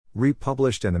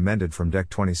Republished and amended from Deck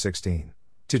 2016.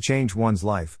 To change one's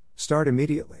life, start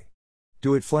immediately.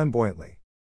 Do it flamboyantly.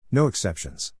 No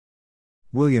exceptions.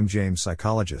 William James,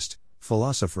 psychologist,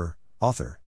 philosopher,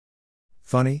 author.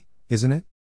 Funny, isn't it?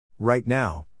 Right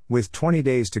now, with 20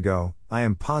 days to go, I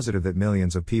am positive that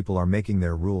millions of people are making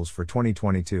their rules for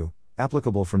 2022,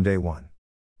 applicable from day one.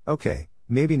 Okay,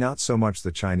 maybe not so much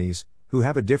the Chinese, who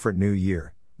have a different new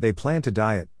year. They plan to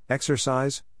diet,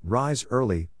 exercise, rise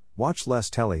early, watch less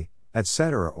telly,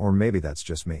 etc., or maybe that's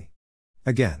just me.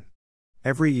 Again.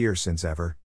 Every year since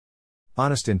ever.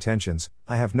 Honest intentions,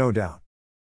 I have no doubt.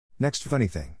 Next funny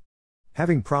thing.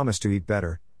 Having promised to eat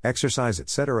better, exercise,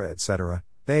 etc.,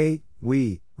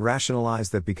 we rationalize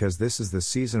that because this is the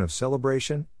season of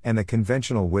celebration, and the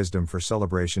conventional wisdom for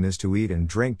celebration is to eat and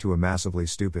drink to a massively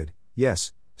stupid,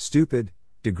 yes, stupid,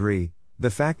 degree, the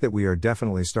fact that we are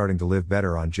definitely starting to live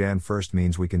better on Jan 1st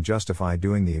means we can justify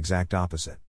doing the exact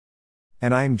opposite.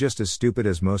 And I am just as stupid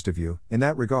as most of you, in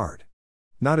that regard.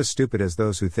 Not as stupid as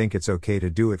those who think it's okay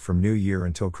to do it from New Year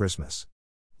until Christmas.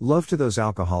 Love to those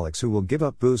alcoholics who will give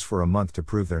up booze for a month to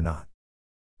prove they're not.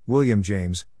 William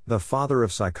James, the father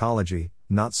of psychology,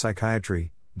 not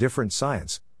psychiatry, different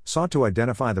science, sought to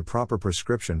identify the proper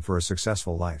prescription for a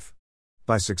successful life.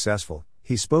 By successful,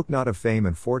 he spoke not of fame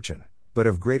and fortune, but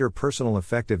of greater personal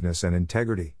effectiveness and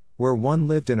integrity, where one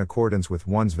lived in accordance with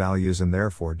one's values and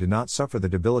therefore did not suffer the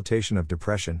debilitation of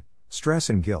depression, stress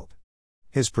and guilt.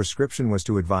 His prescription was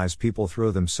to advise people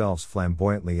throw themselves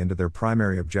flamboyantly into their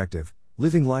primary objective,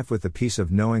 living life with the peace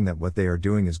of knowing that what they are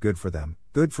doing is good for them,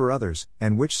 good for others,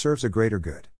 and which serves a greater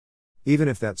good. Even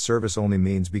if that service only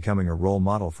means becoming a role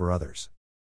model for others.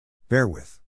 Bear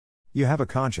with. You have a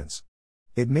conscience.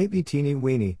 It may be teeny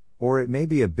weeny, or it may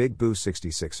be a big boo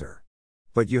 66er.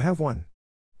 But you have one.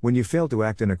 When you fail to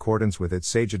act in accordance with its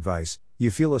sage advice,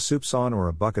 you feel a soupçon or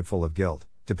a bucketful of guilt,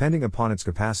 depending upon its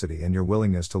capacity and your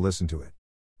willingness to listen to it.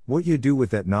 What you do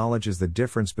with that knowledge is the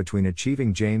difference between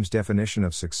achieving James' definition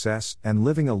of success and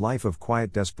living a life of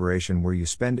quiet desperation where you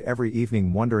spend every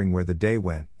evening wondering where the day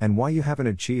went and why you haven't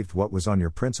achieved what was on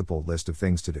your principal list of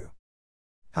things to do.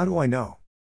 How do I know?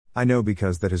 I know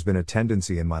because that has been a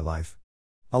tendency in my life.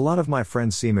 A lot of my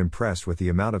friends seem impressed with the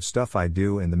amount of stuff I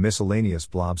do and the miscellaneous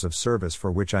blobs of service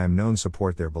for which I am known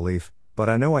support their belief, but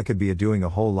I know I could be doing a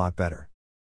whole lot better.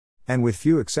 And with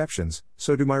few exceptions,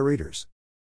 so do my readers.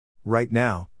 Right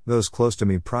now, those close to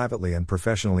me privately and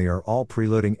professionally are all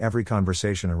preloading every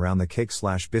conversation around the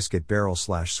cake/biscuit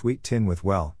barrel/sweet tin with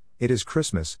well, it is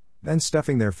Christmas, then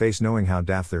stuffing their face knowing how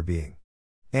daft they're being.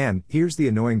 And, here's the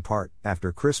annoying part,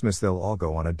 after Christmas they'll all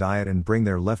go on a diet and bring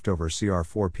their leftover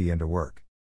CR4P into work.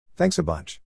 Thanks a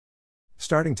bunch.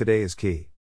 Starting today is key.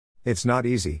 It's not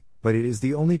easy, but it is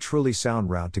the only truly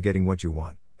sound route to getting what you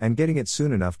want, and getting it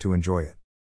soon enough to enjoy it.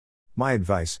 My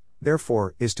advice,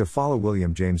 therefore, is to follow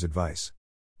William James' advice.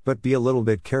 But be a little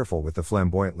bit careful with the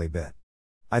flamboyantly bit.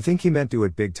 I think he meant do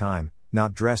it big time,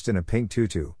 not dressed in a pink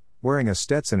tutu, wearing a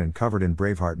Stetson and covered in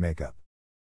Braveheart makeup.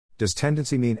 Does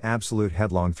tendency mean absolute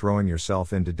headlong throwing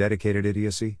yourself into dedicated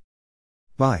idiocy?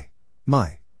 Buy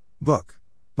my book.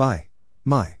 Buy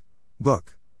my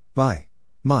book. Buy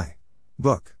my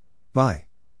book. Buy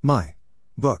my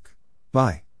book.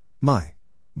 Buy my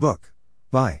book.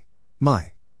 Buy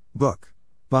my book.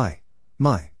 Buy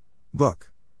my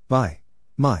book. Buy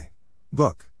my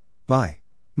book. Buy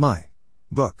my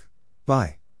book.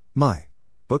 Buy my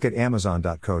book at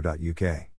amazon.co.uk.